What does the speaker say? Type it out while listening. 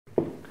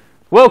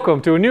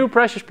Welcome to a new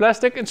precious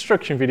plastic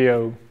instruction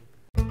video.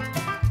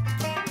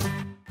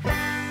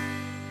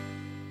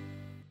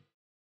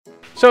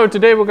 So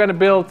today we're going to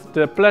build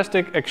the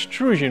plastic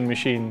extrusion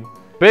machine.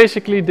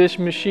 Basically this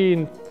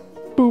machine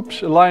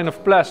poops a line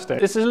of plastic.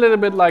 This is a little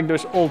bit like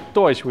those old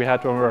toys we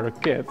had when we were a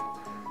kid.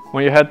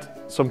 When you had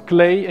some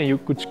clay and you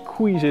could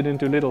squeeze it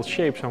into little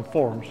shapes and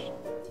forms.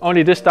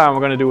 Only this time we're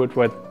going to do it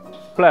with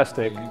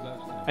plastic.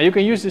 And you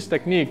can use this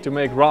technique to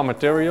make raw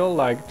material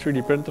like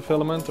 3D printer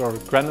filament or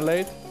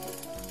granulate.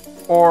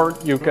 Or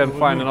you can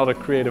find another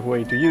creative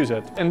way to use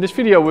it. In this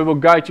video we will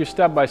guide you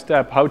step by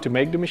step how to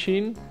make the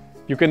machine.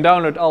 You can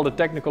download all the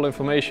technical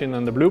information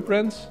and the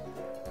blueprints.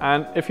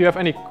 And if you have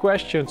any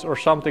questions or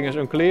something is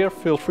unclear,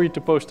 feel free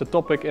to post a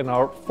topic in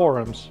our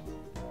forums.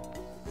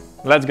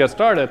 Let's get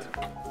started.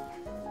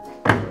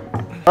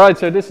 Alright,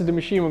 so this is the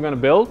machine we're going to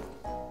build.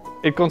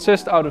 It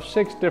consists out of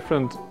 6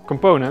 different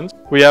components.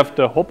 We have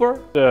the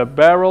hopper, the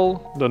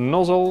barrel, the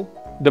nozzle,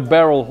 the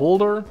barrel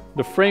holder,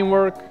 the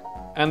framework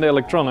and the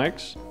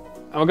electronics.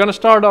 And we're going to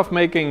start off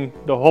making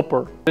the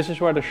hopper. This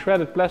is where the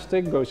shredded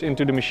plastic goes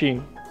into the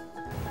machine.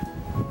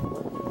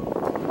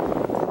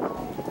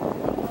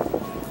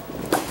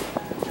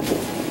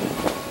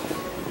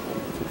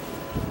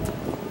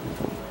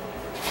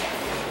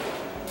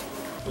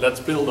 Let's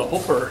build a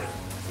hopper.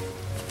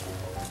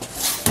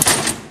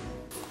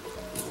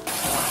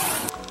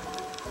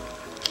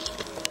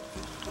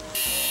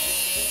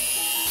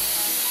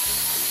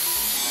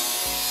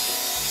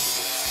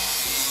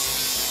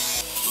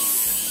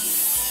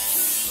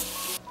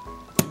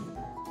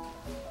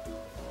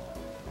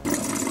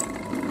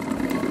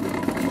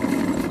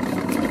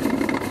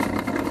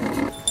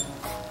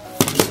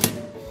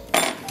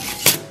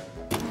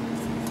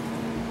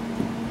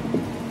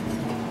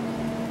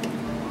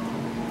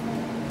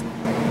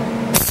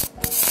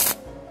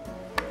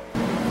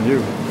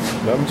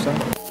 Vamos staan.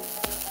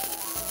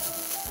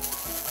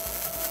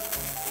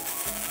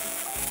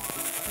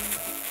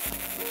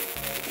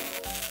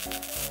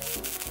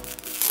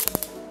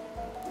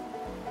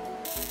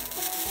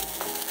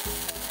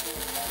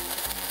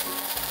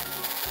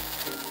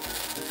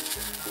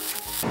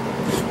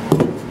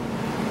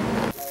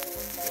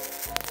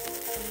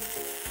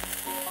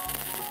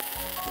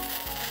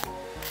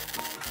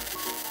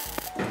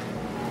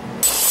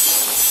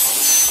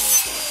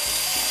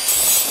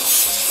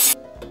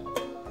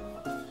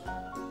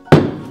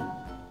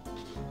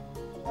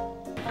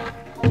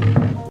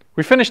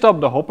 We finished up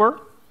the hopper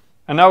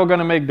and now we're going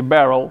to make the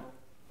barrel.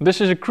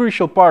 This is a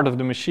crucial part of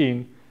the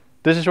machine.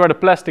 This is where the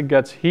plastic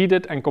gets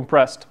heated and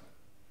compressed.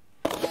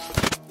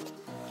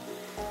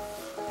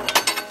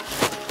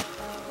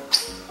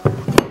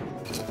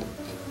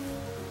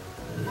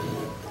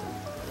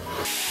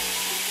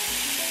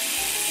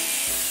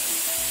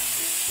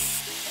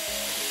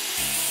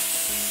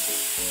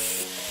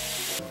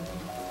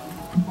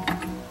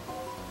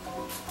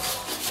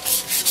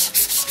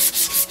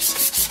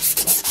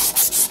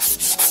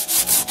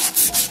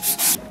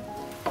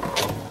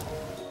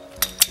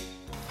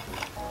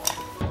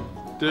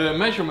 The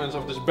measurements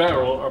of this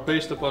barrel are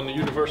based upon the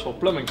universal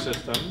plumbing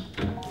system,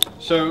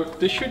 so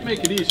this should make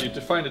it easy to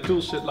find a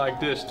tool set like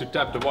this to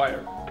tap the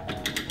wire.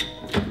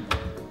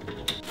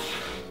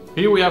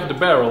 Here we have the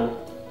barrel,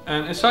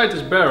 and inside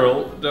this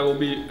barrel there will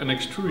be an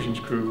extrusion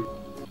screw.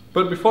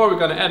 But before we're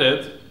gonna add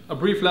it, a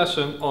brief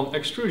lesson on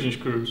extrusion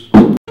screws.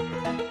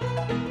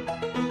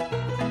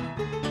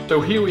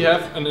 So here we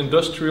have an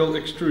industrial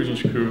extrusion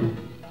screw.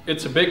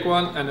 It's a big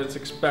one and it's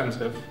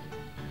expensive.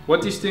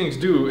 What these things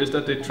do is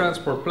that they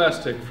transport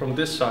plastic from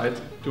this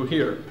side to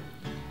here.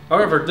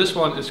 However, this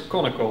one is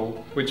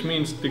conical, which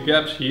means the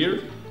gaps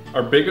here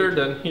are bigger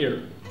than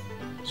here.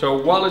 So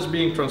while it's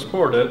being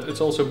transported, it's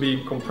also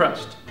being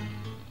compressed.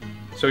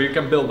 So you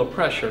can build up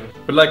pressure.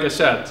 But like I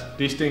said,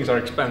 these things are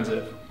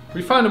expensive.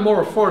 We found a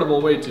more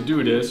affordable way to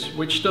do this,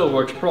 which still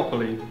works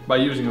properly, by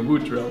using a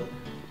wood drill.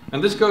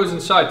 And this goes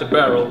inside the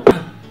barrel.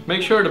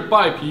 Make sure the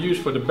pipe you use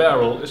for the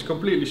barrel is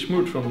completely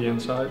smooth from the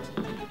inside,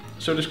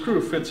 so the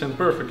screw fits in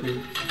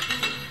perfectly.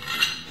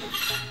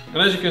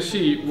 And as you can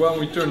see, when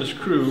we turn the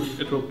screw,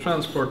 it will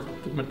transport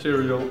the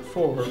material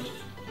forward.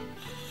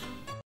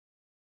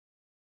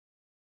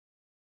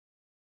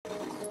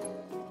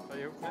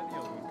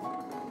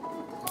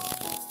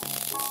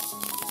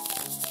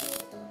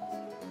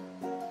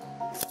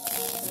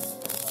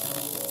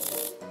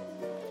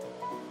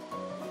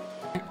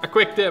 A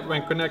quick tip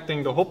when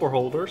connecting the hopper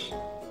holders.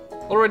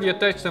 Already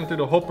attach them to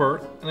the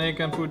hopper and then you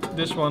can put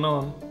this one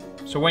on.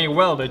 So when you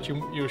weld it,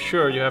 you're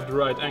sure you have the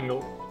right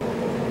angle.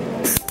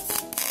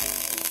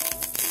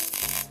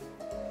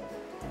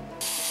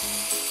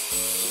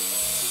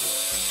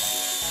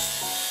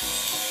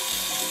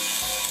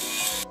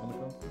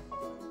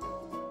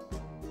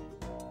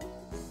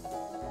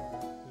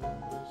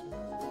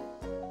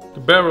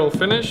 The barrel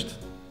finished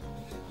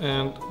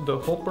and the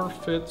hopper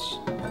fits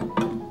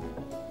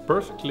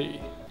perfectly.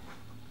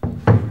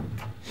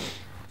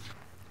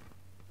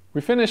 We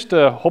finished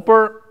the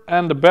hopper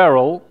and the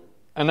barrel,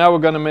 and now we're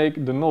going to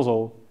make the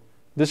nozzle.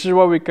 This is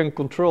where we can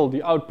control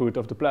the output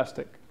of the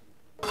plastic.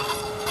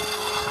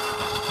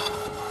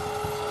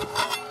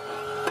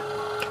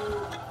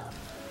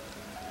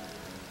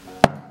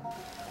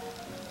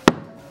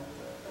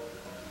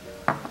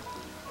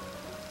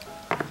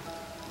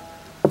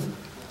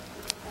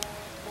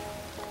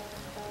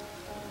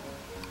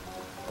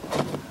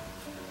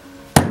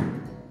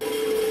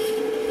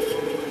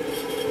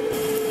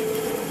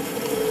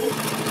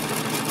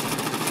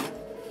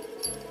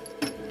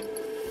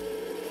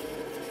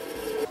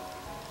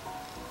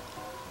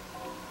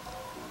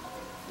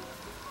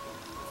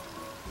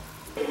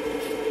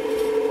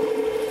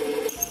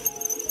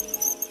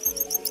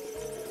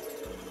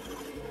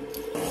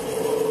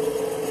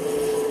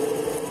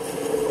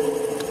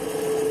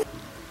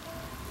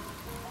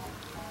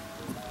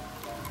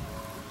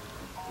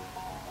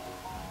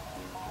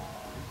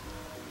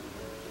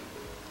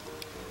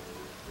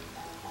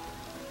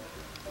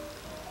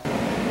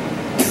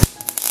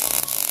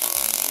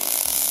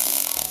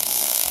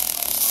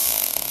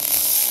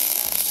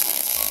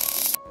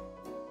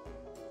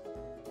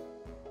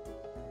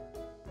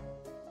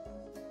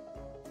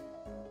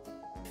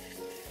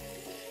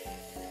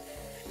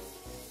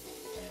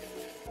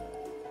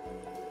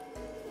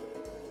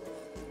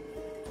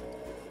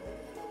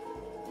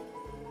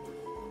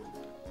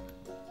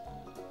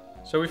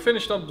 So we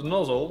finished up the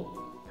nozzle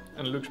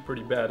and it looks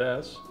pretty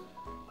badass.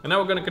 And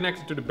now we're going to connect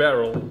it to the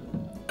barrel.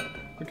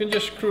 We can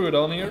just screw it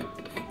on here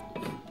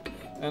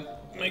and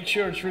make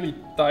sure it's really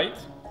tight.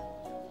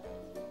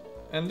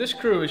 And this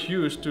screw is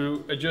used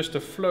to adjust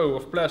the flow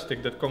of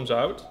plastic that comes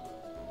out.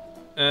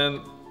 And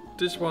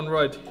this one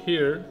right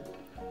here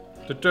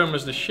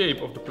determines the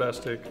shape of the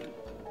plastic.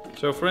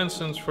 So for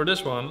instance, for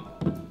this one,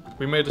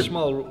 we made a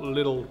small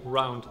little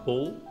round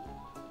hole.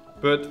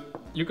 But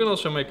you can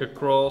also make a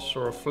cross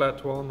or a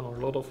flat one or a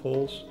lot of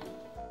holes.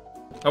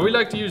 And we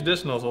like to use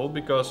this nozzle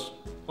because,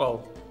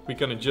 well, we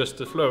can adjust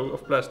the flow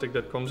of plastic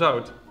that comes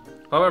out.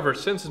 However,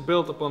 since it's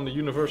built upon the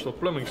universal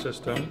plumbing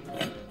system,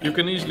 you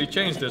can easily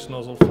change this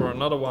nozzle for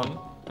another one.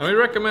 And we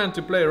recommend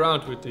to play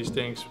around with these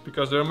things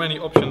because there are many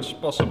options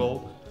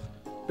possible.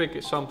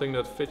 Pick something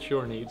that fits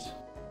your needs.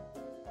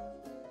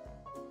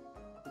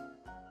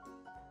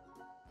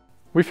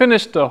 We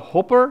finished the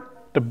hopper,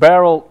 the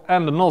barrel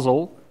and the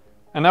nozzle.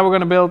 And now we're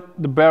going to build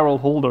the barrel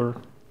holder.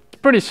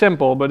 It's pretty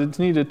simple, but it's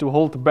needed to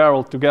hold the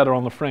barrel together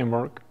on the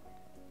framework.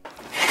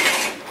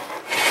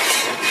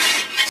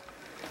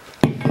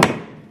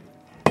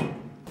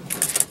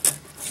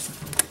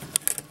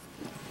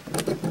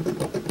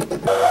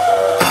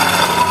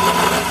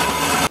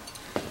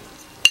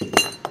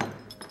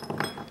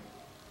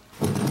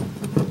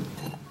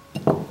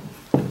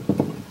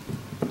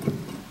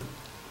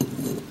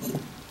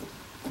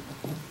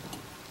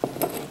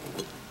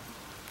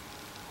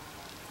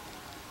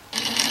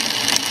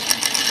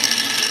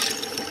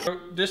 So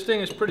this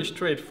thing is pretty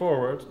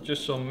straightforward,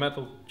 just some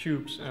metal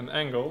tubes and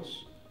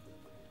angles.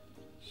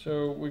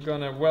 So we're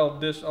gonna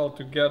weld this all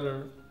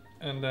together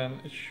and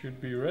then it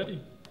should be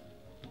ready.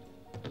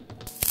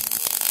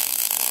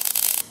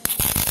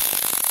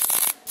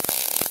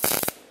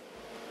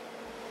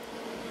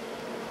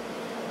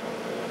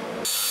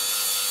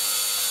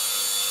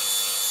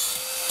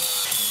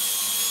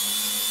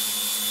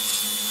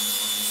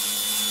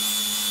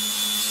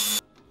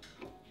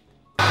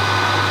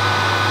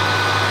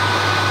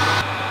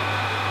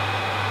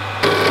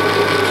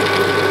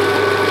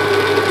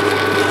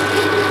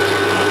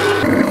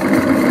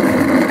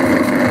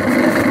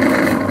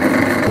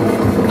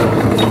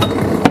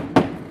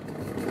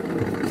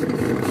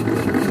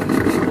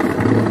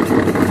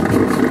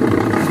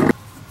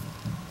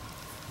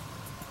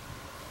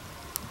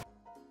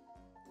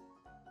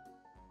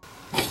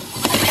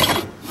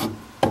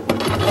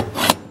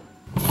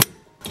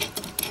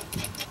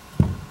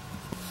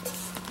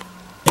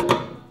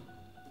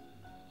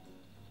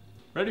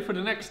 Ready for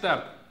the next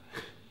step.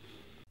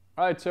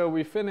 Alright, so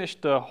we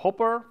finished the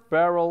hopper,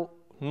 barrel,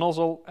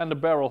 nozzle and the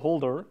barrel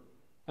holder.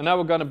 And now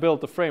we're gonna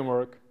build the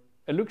framework.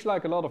 It looks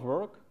like a lot of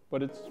work,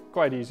 but it's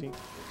quite easy.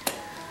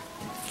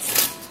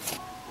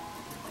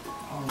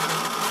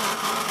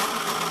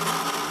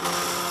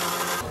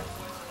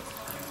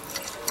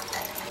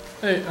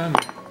 Hey,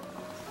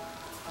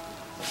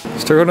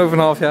 Is er gewoon over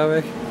een half jaar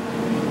weg?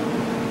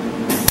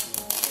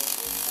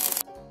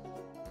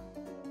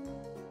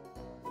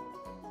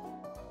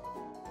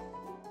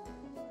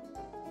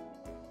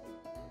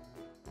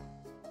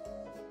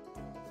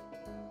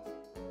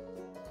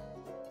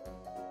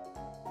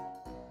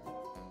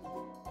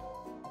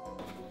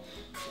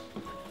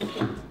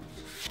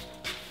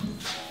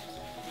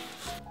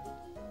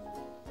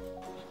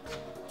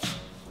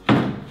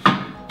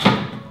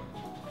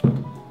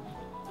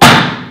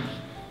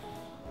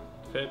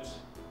 fits.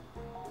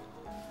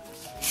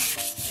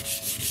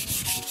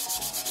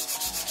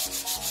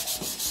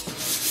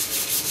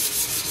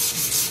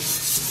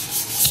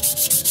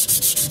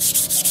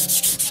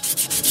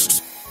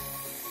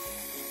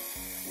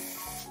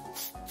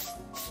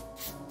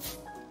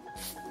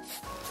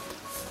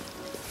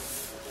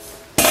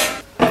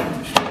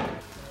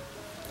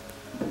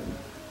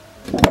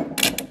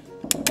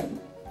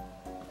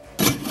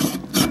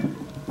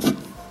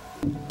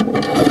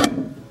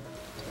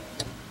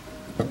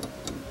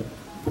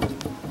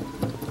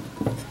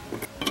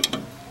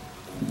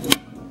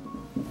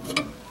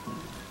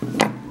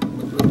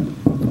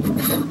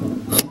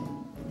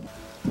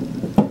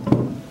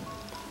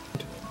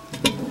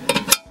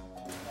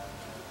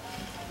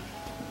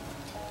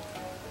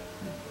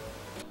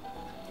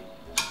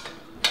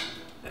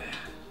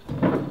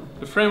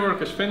 The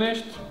framework is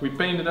finished, we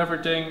painted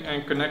everything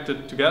and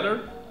connected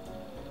together.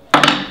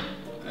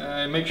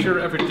 Make sure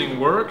everything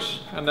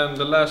works, and then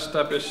the last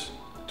step is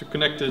to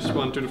connect this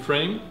one to the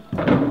frame.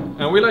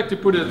 And we like to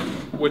put it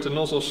with the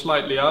nozzle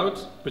slightly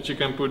out, but you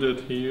can put it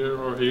here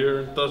or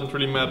here, it doesn't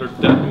really matter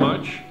that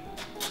much.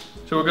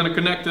 So we're going to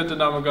connect it and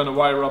then we're going to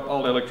wire up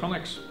all the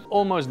electronics.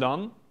 Almost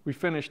done. We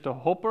finished the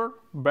hopper,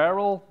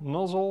 barrel,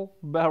 nozzle,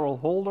 barrel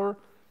holder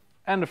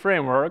and the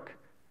framework.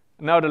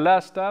 Now the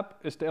last step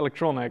is the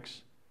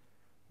electronics.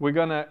 We're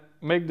gonna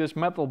make this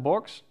metal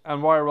box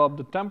and wire up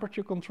the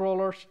temperature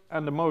controllers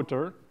and the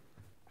motor,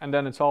 and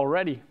then it's all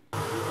ready.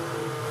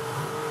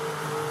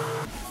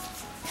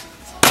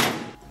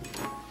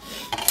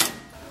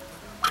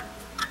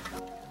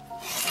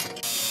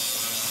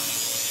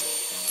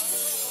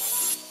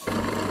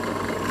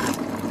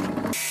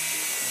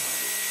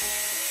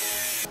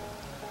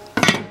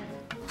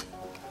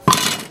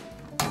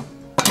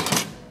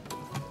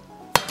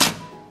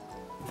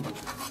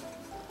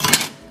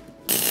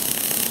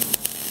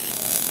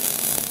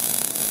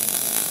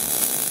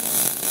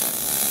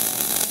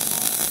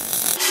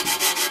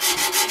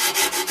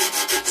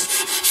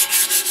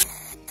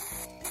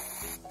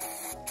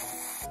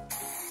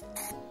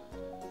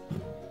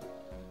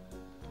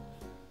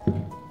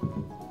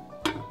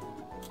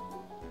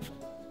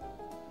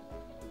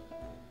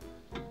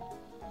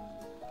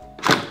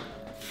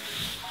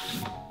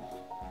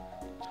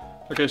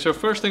 Okay, so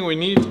first thing we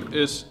need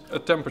is a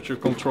temperature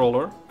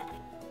controller.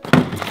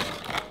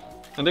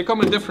 And they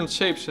come in different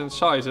shapes and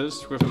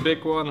sizes. We have a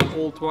big one, an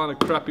old one, a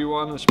crappy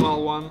one, a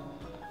small one.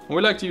 And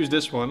we like to use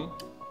this one.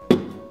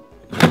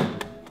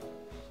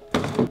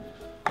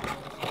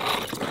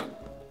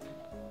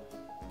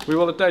 We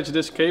will attach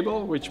this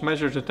cable, which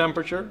measures the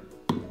temperature,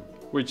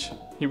 which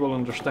he will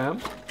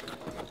understand.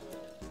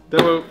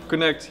 Then we'll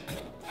connect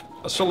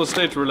a solid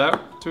state relay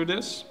to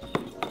this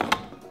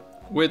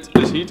with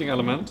this heating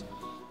element.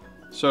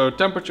 So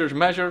temperature is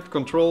measured,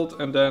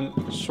 controlled, and then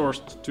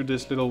sourced to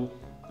this little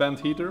band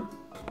heater.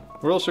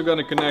 We're also going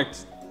to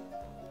connect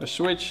a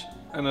switch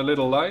and a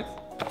little light.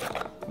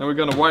 Then we're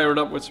going to wire it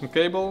up with some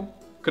cable,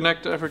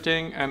 connect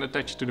everything and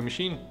attach it to the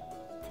machine.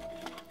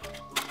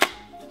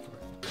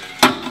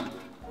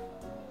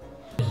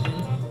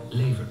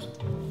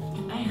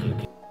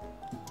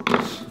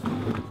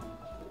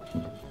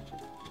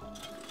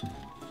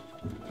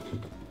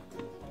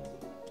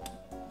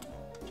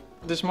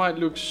 This might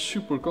look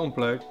super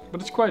complex,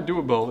 but it's quite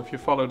doable if you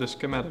follow the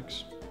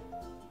schematics.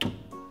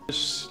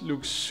 This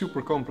looks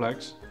super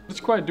complex, but it's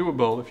quite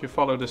doable if you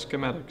follow the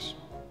schematics.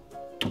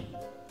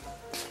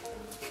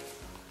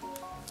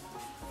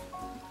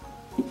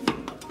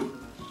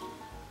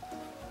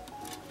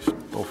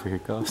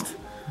 Overgekast.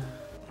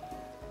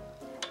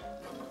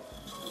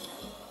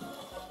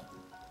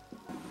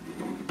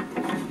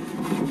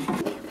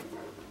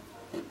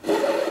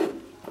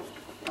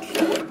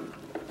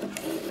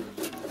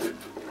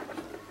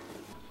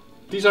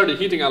 These are the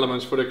heating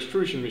elements for the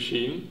extrusion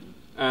machine,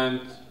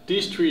 and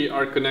these three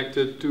are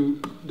connected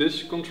to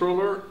this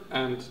controller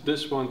and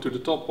this one to the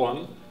top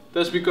one.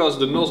 That's because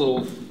the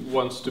nozzle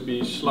wants to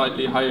be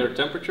slightly higher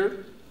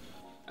temperature,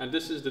 and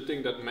this is the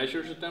thing that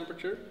measures the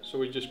temperature, so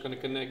we're just going to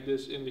connect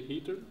this in the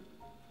heater.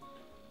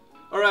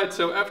 Alright,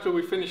 so after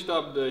we finished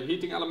up the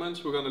heating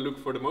elements, we're going to look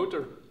for the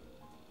motor.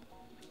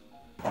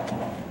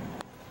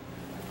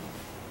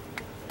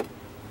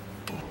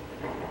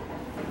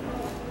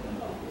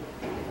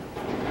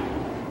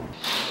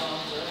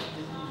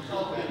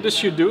 This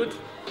should do it.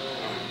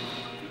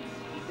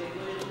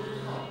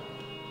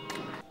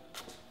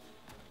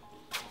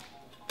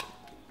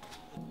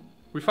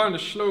 We found a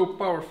slow,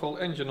 powerful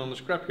engine on the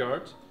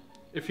scrapyard.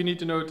 If you need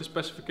to know the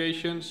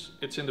specifications,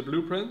 it's in the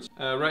blueprints.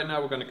 Right now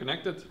we're going to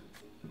connect it.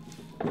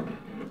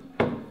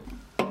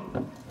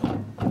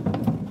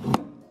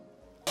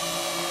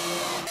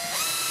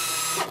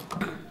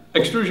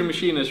 Extrusion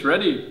machine is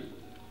ready.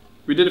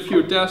 We did a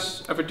few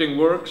tests, everything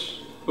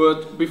works.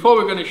 But before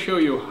we're going to show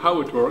you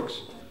how it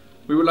works,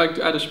 we would like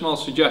to add a small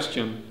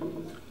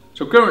suggestion.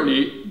 So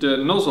currently the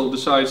nozzle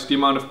decides the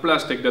amount of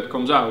plastic that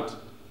comes out.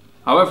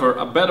 However,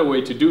 a better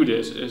way to do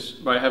this is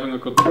by having a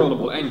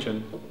controllable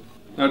engine.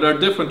 Now there are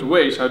different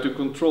ways how to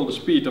control the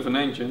speed of an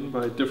engine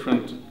by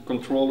different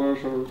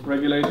controllers or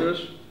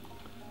regulators.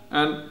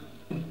 And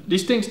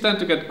these things tend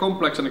to get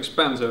complex and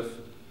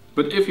expensive.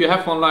 But if you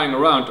have one lying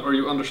around or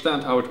you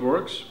understand how it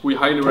works, we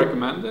highly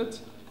recommend it.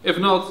 If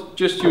not,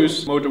 just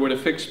use a motor with a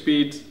fixed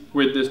speed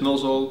with this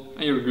nozzle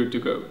and you're good to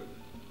go.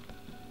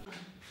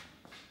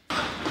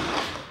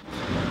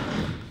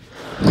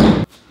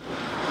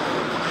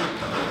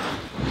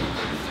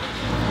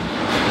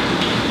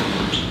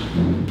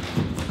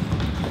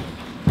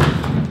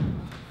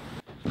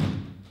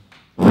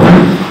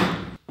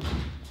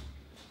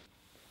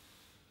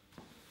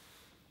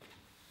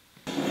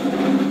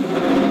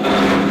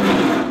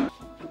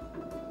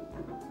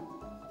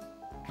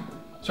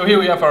 So here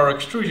we have our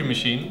extrusion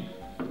machine,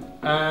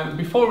 and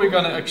before we're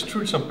going to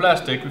extrude some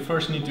plastic we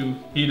first need to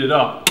heat it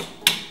up.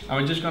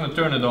 And we're just going to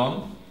turn it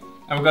on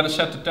and we're going to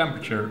set the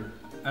temperature.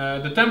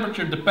 The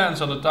temperature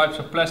depends on the types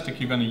of plastic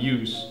you're going to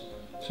use,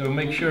 so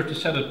make sure to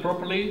set it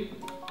properly,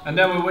 and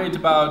then we wait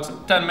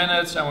about 10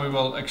 minutes and we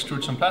will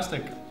extrude some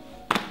plastic.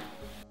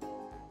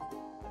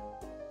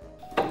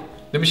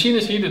 The machine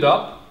is heated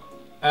up,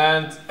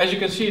 and as you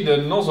can see the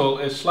nozzle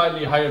is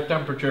slightly higher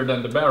temperature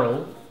than the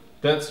barrel.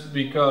 That's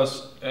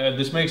because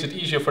this makes it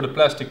easier for the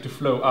plastic to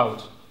flow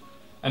out.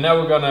 And now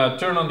we're gonna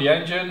turn on the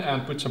engine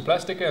and put some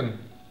plastic in.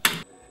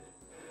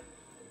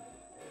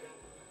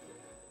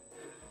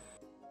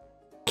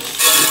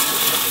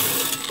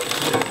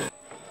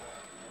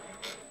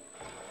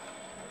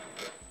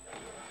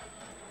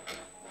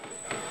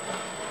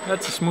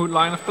 That's a smooth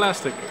line of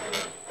plastic.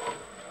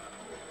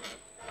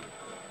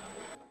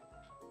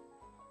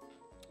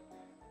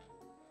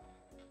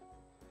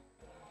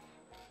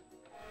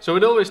 So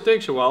it always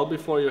takes a while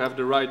before you have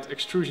the right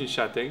extrusion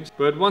settings,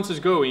 but once it's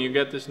going you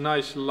get this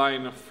nice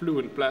line of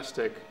fluent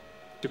plastic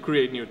to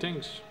create new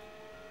things.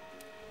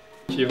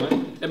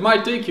 It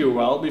might take you a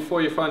while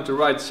before you find the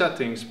right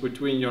settings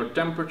between your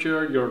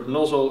temperature, your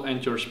nozzle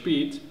and your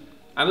speed,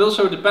 and it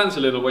also depends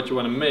a little what you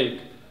want to make.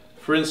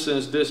 For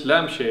instance, this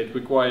lampshade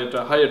required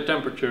a higher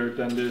temperature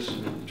than this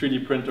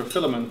 3D printer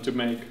filament to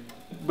make.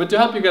 But to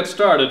help you get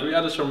started we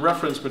added some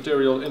reference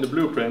material in the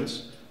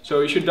blueprints.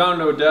 So you should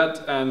download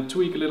that and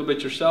tweak a little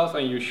bit yourself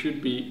and you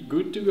should be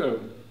good to go.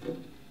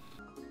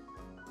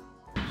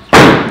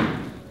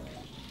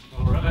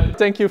 Alright.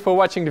 Thank you for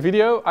watching the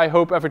video. I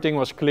hope everything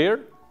was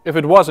clear. If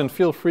it wasn't,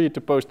 feel free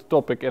to post the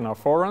topic in our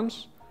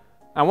forums.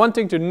 And one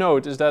thing to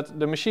note is that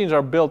the machines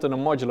are built in a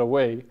modular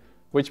way,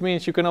 which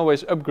means you can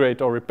always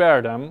upgrade or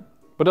repair them,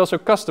 but also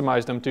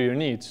customize them to your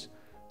needs.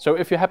 So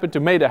if you happen to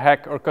make a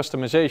hack or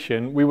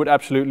customization, we would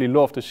absolutely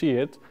love to see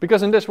it,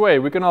 because in this way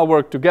we can all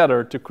work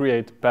together to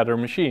create better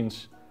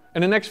machines.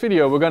 In the next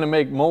video we're going to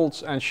make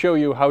molds and show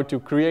you how to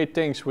create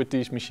things with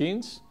these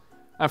machines.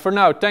 And for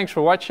now, thanks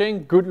for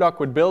watching, good luck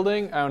with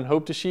building, and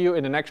hope to see you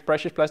in the next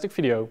Precious Plastic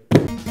video.